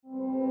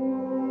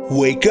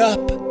Wake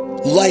up!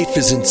 Life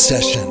is in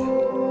session,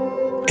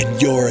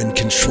 and you're in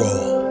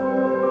control.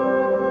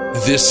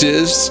 This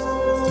is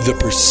The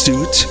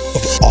Pursuit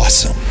of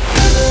Awesome.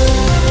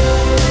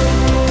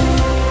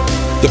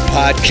 The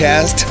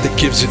podcast that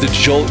gives you the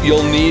jolt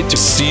you'll need to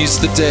seize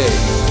the day,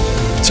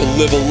 to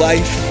live a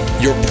life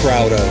you're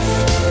proud of.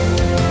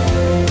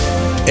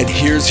 And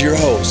here's your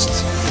host,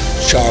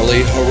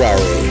 Charlie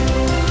Harary.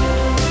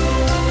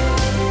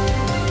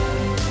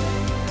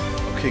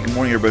 Okay, good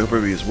morning, everybody. Hope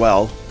everybody is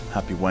well.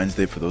 Happy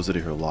Wednesday for those that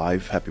are here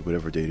live. Happy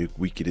whatever day of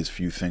week it is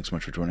for you. Thanks so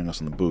much for joining us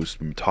on The Boost.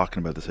 We've been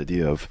talking about this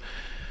idea of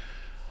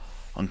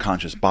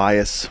unconscious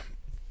bias,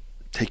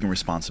 taking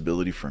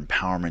responsibility for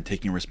empowerment,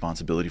 taking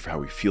responsibility for how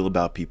we feel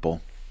about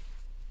people.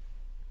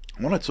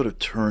 I want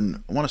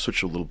to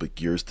switch a little bit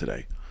gears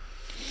today.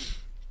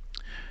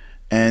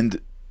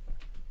 And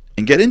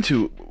get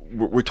into,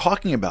 we're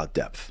talking about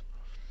depth.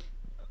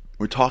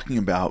 We're talking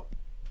about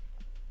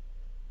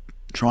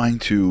trying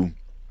to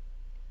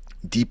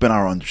deepen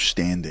our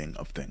understanding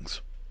of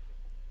things.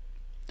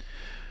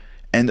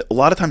 And a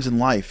lot of times in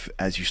life,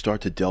 as you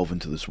start to delve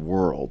into this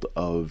world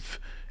of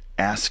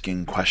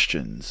asking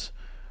questions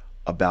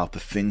about the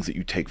things that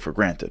you take for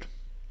granted,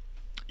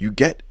 you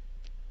get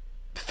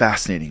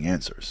fascinating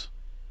answers.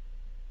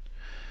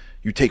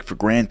 You take for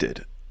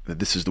granted that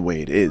this is the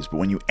way it is, but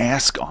when you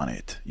ask on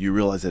it, you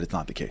realize that it's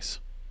not the case,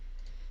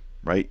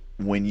 right?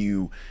 When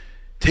you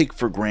take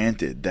for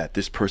granted that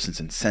this person's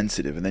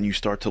insensitive, and then you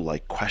start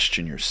to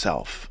question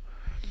yourself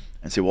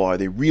and say, well, are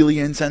they really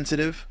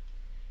insensitive?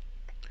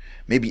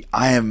 Maybe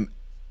I am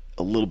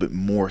a little bit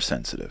more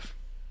sensitive.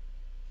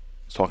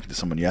 I was talking to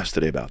someone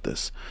yesterday about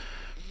this,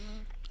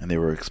 and they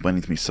were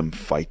explaining to me some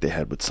fight they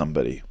had with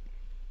somebody.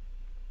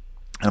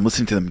 And I'm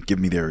listening to them give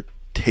me their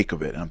take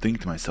of it, and I'm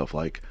thinking to myself,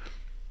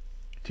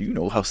 do you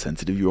know how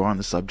sensitive you are on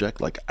the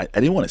subject? I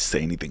didn't want to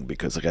say anything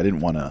because I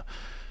didn't want to,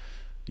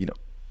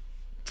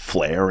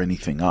 flare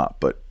anything up.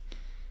 But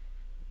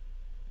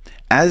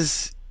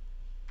as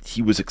he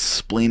was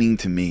explaining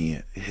to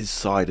me his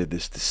side of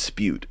this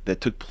dispute that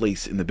took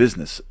place in the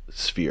business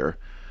sphere,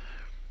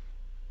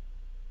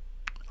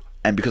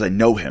 and because I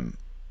know him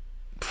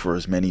for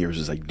as many years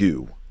as I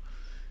do,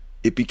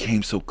 it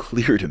became so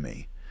clear to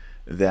me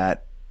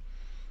that,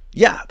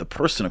 yeah, the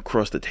person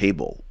across the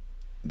table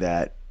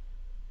that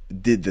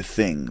did the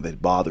thing that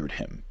bothered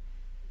him,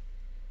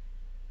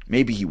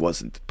 maybe he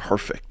wasn't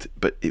perfect,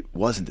 but it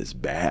wasn't as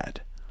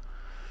bad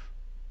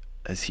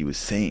as he was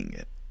saying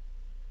it.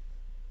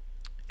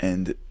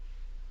 And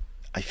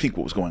I think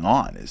what was going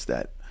on is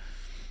that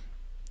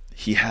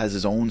he has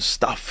his own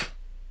stuff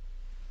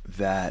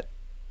that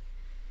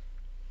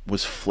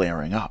was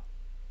flaring up.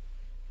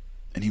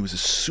 And he was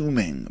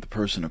assuming the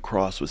person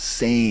across was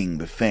saying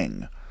the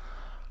thing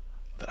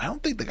that I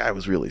don't think the guy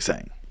was really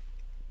saying.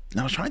 And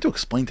I was trying to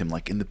explain to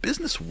him, in the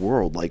business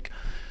world,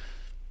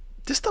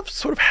 this stuff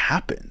sort of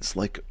happens.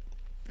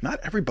 Not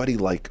everybody,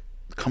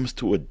 comes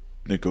to a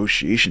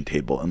negotiation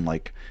table and,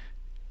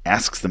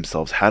 asks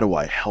themselves, how do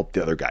I help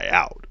the other guy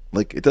out?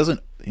 They're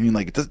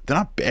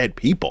not bad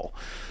people.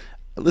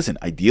 Listen,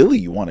 ideally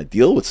you want to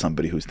deal with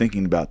somebody who's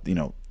thinking about,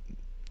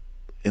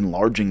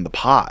 enlarging the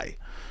pie.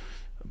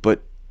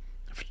 But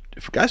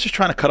if a guy's just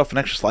trying to cut off an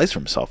extra slice for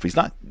himself, he's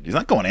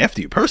not going after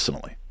you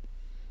personally.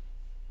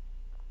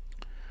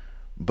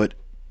 But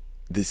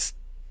this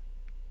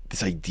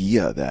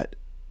idea that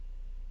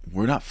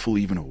we're not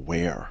fully even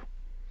aware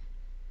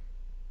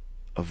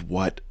of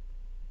what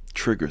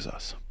triggers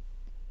us.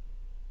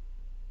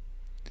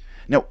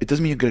 Now, it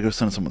doesn't mean you're going to go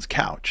sit on someone's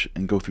couch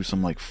and go through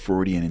some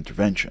Freudian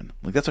intervention.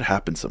 That's what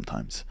happens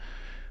sometimes.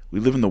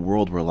 We live in the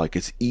world where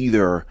it's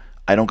either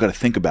I don't got to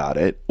think about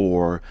it,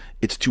 or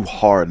it's too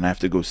hard and I have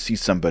to go see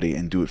somebody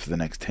and do it for the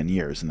next 10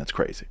 years, and that's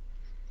crazy.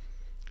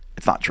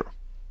 It's not true.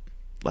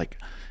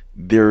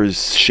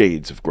 There's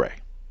shades of gray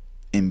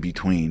in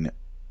between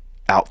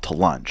out to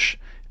lunch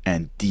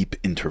and deep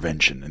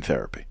intervention in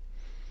therapy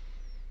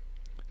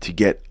to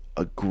get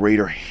a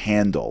greater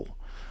handle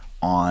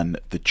on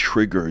the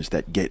triggers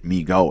that get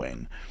me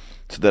going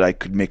so that I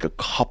could make a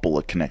couple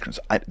of connections.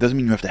 It doesn't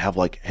mean you have to have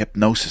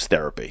hypnosis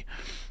therapy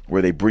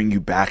where they bring you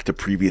back to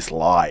previous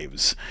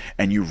lives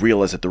and you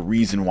realize that the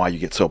reason why you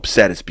get so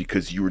upset is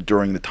because you were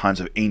during the times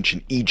of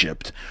ancient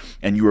Egypt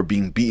and you were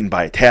being beaten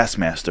by a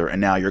taskmaster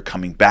and now you're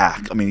coming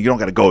back. You don't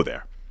got to go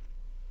there.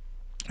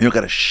 You don't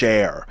got to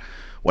share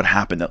what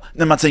happened.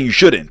 I'm not saying you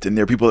shouldn't, and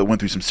there are people that went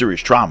through some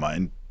serious trauma,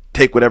 and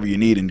take whatever you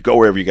need and go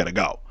wherever you got to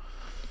go.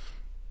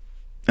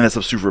 And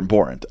that's super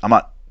important. I'm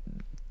not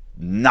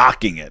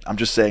knocking it. I'm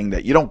just saying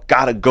that you don't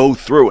got to go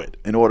through it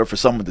in order for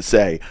someone to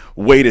say,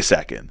 wait a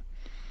second,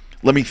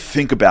 let me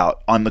think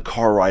about on the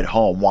car ride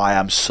home why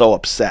I'm so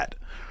upset.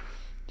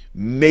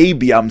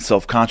 Maybe I'm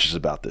self-conscious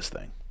about this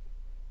thing.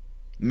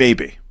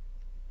 Maybe.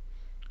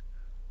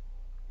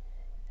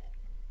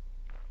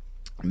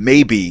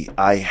 Maybe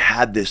I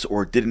had this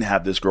or didn't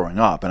have this growing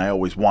up and I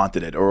always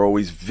wanted it or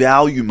always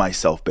value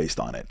myself based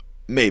on it.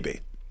 Maybe.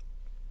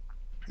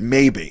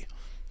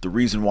 The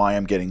reason why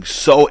I'm getting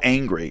so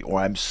angry, or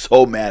I'm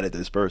so mad at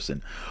this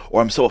person,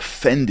 or I'm so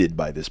offended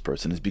by this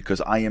person is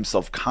because I am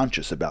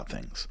self-conscious about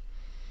things.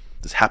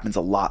 This happens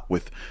a lot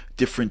with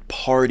different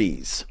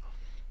parties,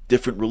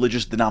 different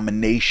religious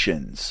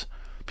denominations.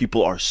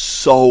 People are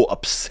so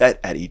upset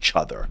at each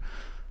other.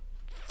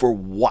 For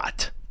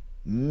what?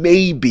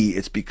 Maybe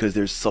it's because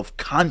there's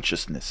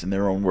self-consciousness in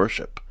their own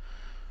worship.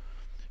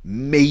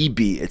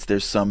 Maybe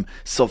there's some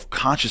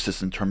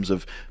self-consciousness in terms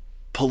of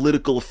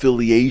political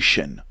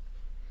affiliation.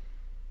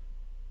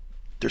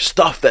 There's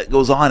stuff that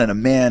goes on in a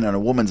man and a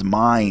woman's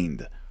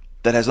mind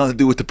that has nothing to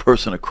do with the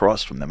person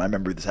across from them. I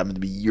remember this happened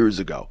to me years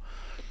ago.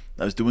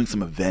 I was doing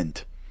some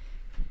event,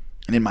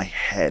 and in my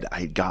head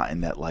I had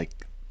gotten that like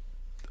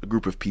a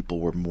group of people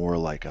were more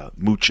like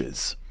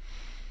mooches.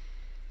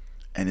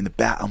 And in the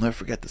back, I'll never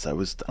forget this, I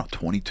was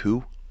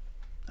 22.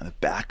 In the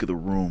back of the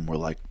room were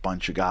like a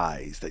bunch of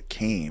guys that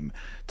came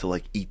to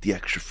like eat the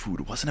extra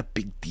food. It wasn't a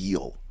big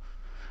deal.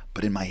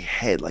 But in my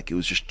head, like it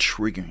was just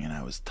triggering, and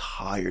I was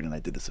tired, and I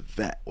did this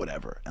event,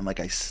 whatever. And like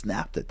I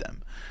snapped at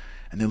them.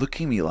 And they're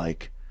looking at me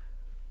like,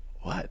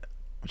 what?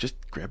 I'm just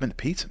grabbing the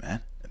pizza,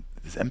 man.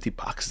 This empty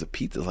boxes of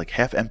pizza, like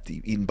half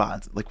empty, eating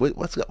box. Like,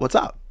 what's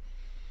up?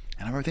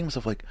 And I remember thinking to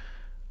myself, like,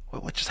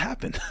 what just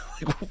happened?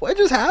 Like, what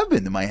just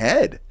happened in my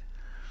head?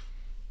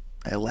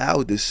 I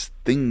allowed this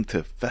thing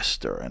to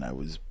fester, and I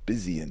was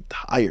busy and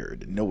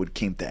tired, and no one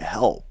came to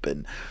help,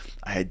 and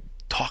I had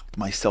talked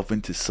myself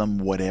into some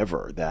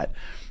whatever, that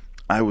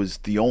I was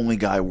the only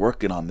guy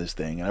working on this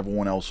thing and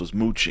everyone else was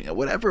mooching,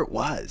 whatever it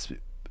was.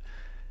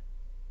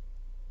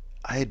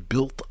 I had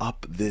built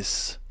up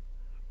this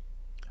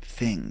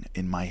thing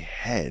in my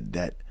head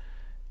that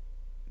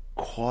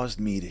caused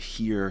me to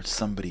hear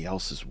somebody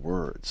else's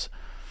words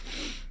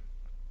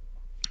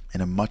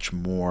in a much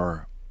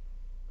more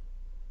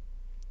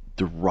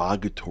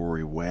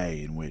derogatory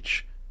way in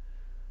which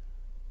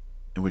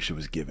it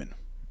was given.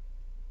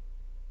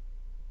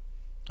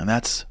 And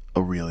that's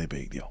a really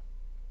big deal.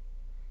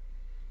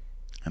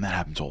 And that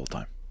happens all the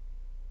time.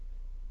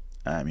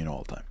 I mean,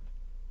 all the time.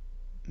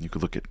 You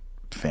could look at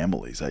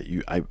families.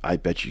 I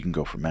bet you can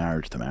go from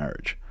marriage to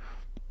marriage,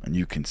 and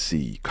you can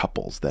see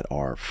couples that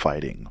are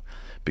fighting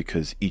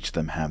because each of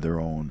them have their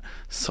own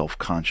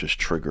self-conscious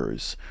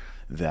triggers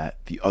that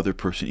the other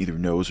person either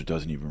knows or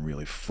doesn't even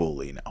really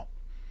fully know.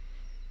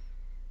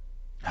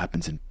 It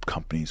happens in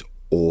companies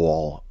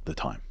all the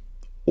time.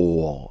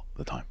 All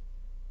the time.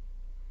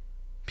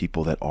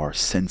 People that are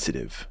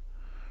sensitive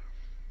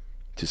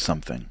to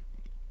something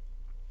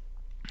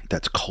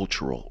that's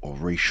cultural or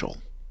racial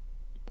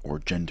or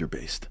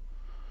gender-based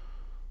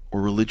or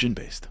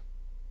religion-based.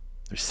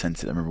 They're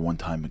sensitive. I remember one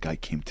time a guy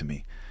came to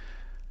me,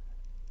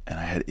 and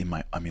I had in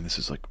my, I mean, this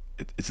is like,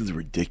 this is a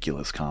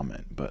ridiculous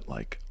comment, but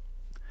like,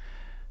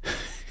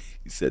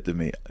 he said to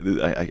me,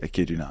 I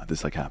kid you not,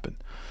 this like happened.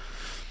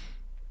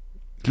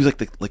 He was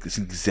like this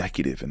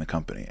executive in the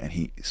company, and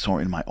he saw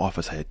in my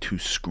office I had 2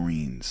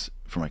 screens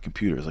for my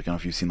computer. It's like, I don't know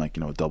if you've seen like,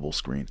 a double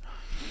screen.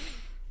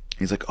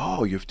 He's like,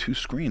 oh, you have 2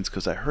 screens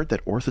because I heard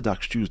that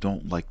Orthodox Jews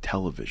don't like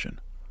television.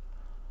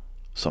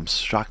 So I'm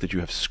shocked that you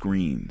have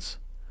screens.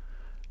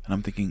 And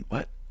I'm thinking,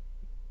 what?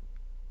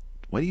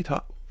 What are you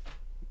talking?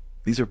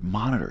 These are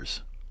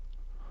monitors.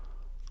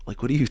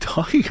 Like, what are you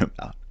talking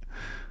about?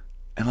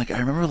 And like, I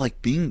remember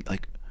like being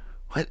like,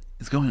 what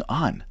is going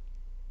on?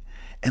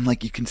 And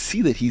like, you can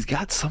see that he's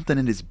got something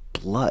in his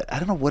blood. I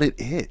don't know what it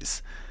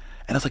is.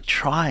 And I was like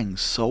trying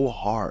so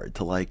hard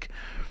to like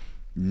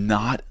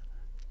not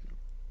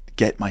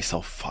get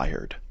myself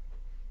fired.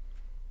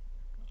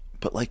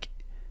 But like,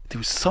 there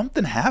was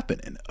something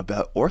happening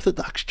about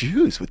Orthodox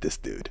Jews with this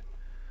dude.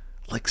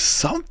 Like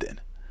something.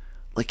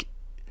 Like,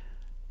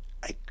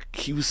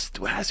 he was,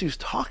 as he was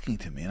talking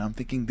to me, and I'm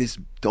thinking, this,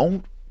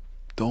 don't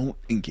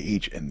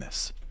engage in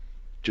this.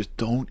 Just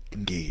don't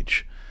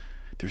engage.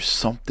 There's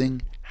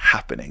something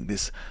happening.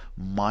 This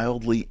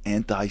mildly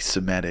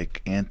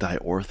anti-Semitic,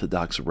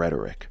 anti-Orthodox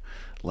rhetoric.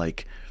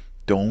 Like,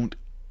 don't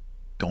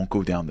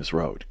go down this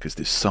road, because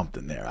there's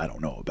something there I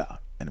don't know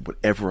about. And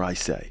whatever I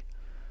say,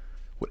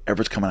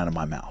 whatever's coming out of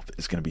my mouth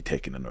is going to be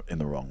taken in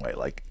the wrong way.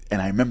 Like,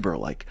 and I remember,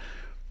 like,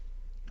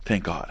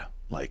 thank God,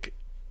 like,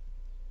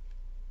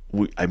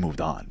 I moved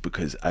on,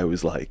 because I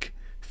was like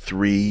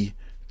 3,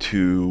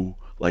 2,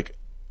 like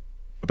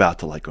about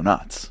to like go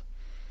nuts.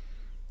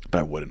 But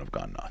I wouldn't have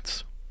gone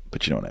nuts.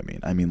 But you know what I mean?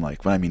 I mean,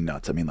 like, when I mean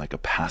nuts, I mean like a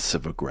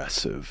passive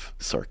aggressive,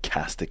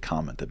 sarcastic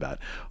comment about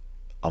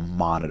a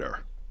monitor.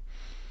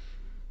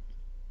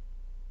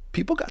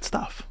 People got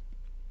stuff.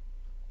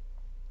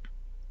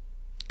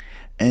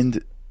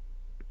 And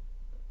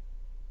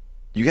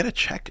you got to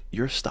check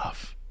your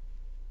stuff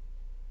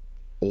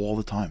all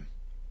the time.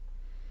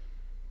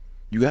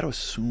 You got to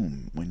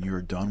assume when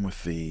you're done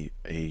with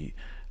any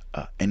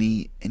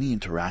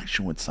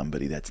interaction with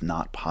somebody that's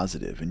not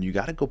positive, and you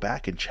got to go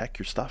back and check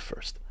your stuff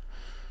first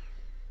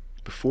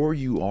before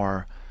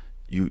you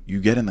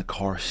get in the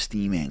car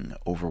steaming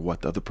over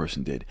what the other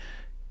person did.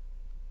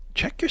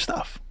 Check your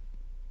stuff.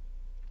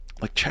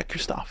 Like, check your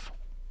stuff.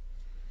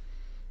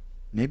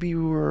 Maybe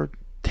you were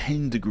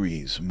 10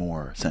 degrees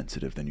more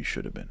sensitive than you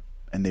should have been,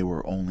 and they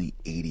were only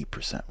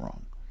 80%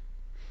 wrong.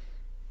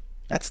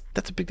 That's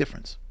a big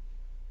difference.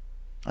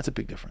 That's a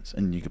big difference.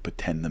 And you could put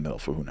 10 in the middle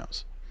for who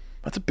knows.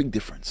 That's a big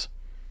difference.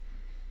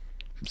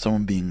 From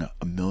someone being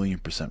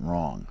 1,000,000%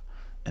 wrong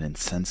and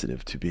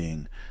insensitive to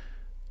being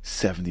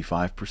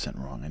 75%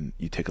 wrong, and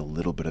you take a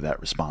little bit of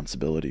that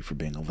responsibility for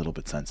being a little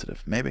bit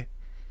sensitive. Maybe.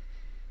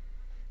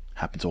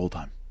 Happens all the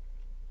time.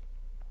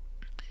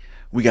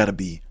 We got to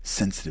be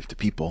sensitive to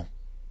people,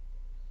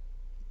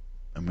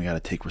 and we got to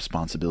take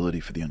responsibility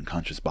for the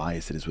unconscious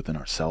bias that is within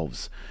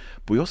ourselves.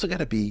 But we also got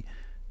to be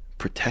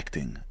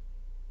protecting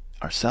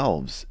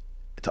ourselves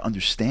to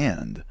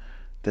understand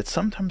that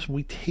sometimes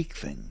we take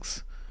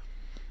things,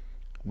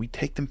 we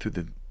take them through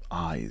the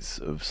eyes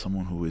of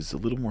someone who is a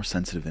little more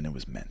sensitive than it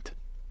was meant.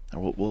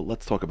 Well,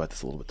 let's talk about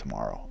this a little bit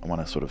tomorrow. I want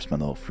to sort of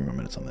spend a few more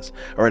minutes on this.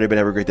 All right, everybody,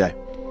 have a great day.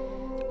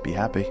 Be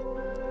happy.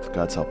 With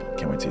God's help.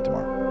 Can't wait to see you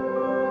tomorrow.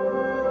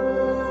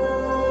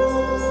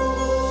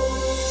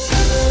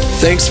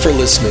 Thanks for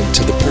listening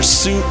to The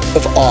Pursuit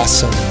of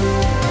Awesome.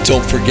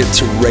 Don't forget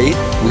to rate,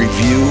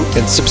 review,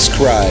 and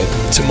subscribe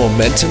to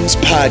Momentum's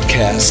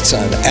podcasts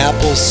on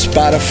Apple,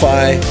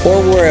 Spotify, or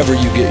wherever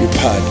you get your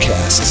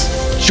podcasts.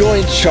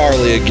 Join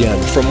Charlie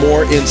again for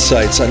more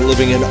insights on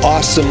living an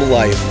awesome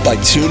life by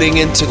tuning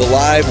into the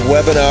live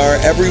webinar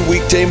every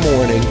weekday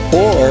morning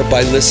or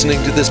by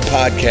listening to this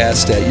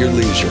podcast at your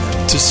leisure.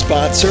 To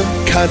sponsor,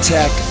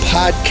 contact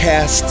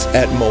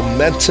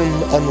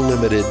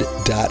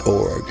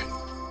podcasts@momentumunlimited.org.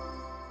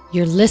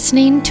 You're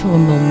listening to a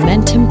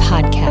Momentum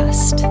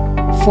podcast.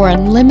 For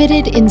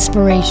unlimited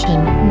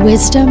inspiration,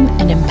 wisdom,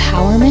 and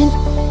empowerment,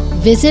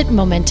 visit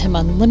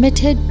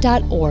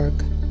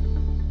momentumunlimited.org.